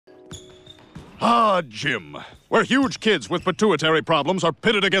Ah, gym, where huge kids with pituitary problems are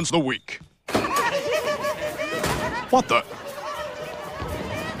pitted against the weak. What the?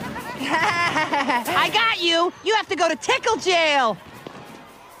 I got you! You have to go to tickle jail!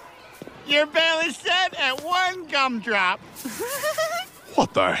 Your bail is set at 1 gumdrop.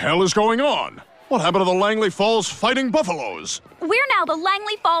 What the hell is going on? What happened to the Langley Falls Fighting Buffaloes? We're now the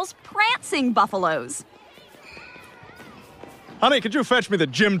Langley Falls Prancing Buffaloes. Honey, could you fetch me the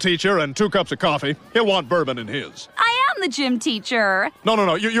gym teacher and 2 cups of coffee? He'll want bourbon in his. I am the gym teacher.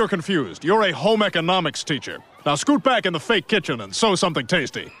 No, you're confused. You're a home economics teacher. Now scoot back in the fake kitchen and sew something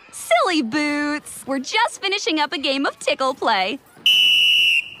tasty. Silly Boots. We're just finishing up a game of tickle play.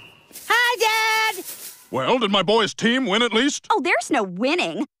 Hi, Dad! Well, did my boys' team win at least? Oh, there's no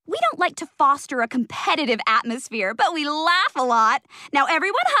winning. We don't like to foster a competitive atmosphere, but we laugh a lot. Now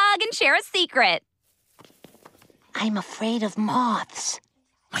everyone hug and share a secret. I'm afraid of moths.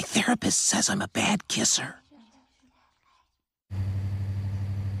 My therapist says I'm a bad kisser.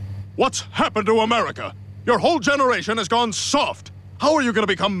 What's happened to America? Your whole generation has gone soft. How are you going to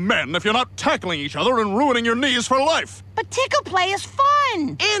become men if you're not tackling each other and ruining your knees for life? But tickle play is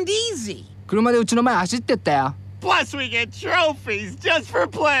fun! And easy. 車でうちの前走ってったよ。 Plus, we get trophies just for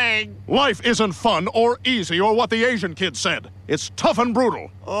playing. Life isn't fun or easy or what the Asian kid said. It's tough and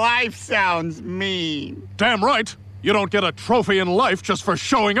brutal. Life sounds mean. Damn right. You don't get a trophy in life just for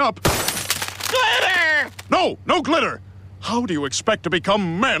showing up. Glitter! No glitter. How do you expect to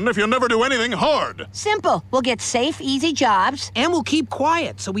become men if you never do anything hard? Simple. We'll get safe, easy jobs. And we'll keep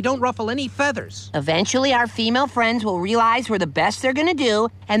quiet so we don't ruffle any feathers. Eventually, our female friends will realize we're the best they're gonna do,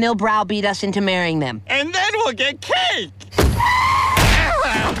 and they'll browbeat us into marrying them. And then we'll get cake!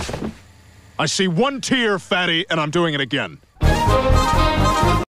 I see 1 tear, fatty, and I'm doing it again.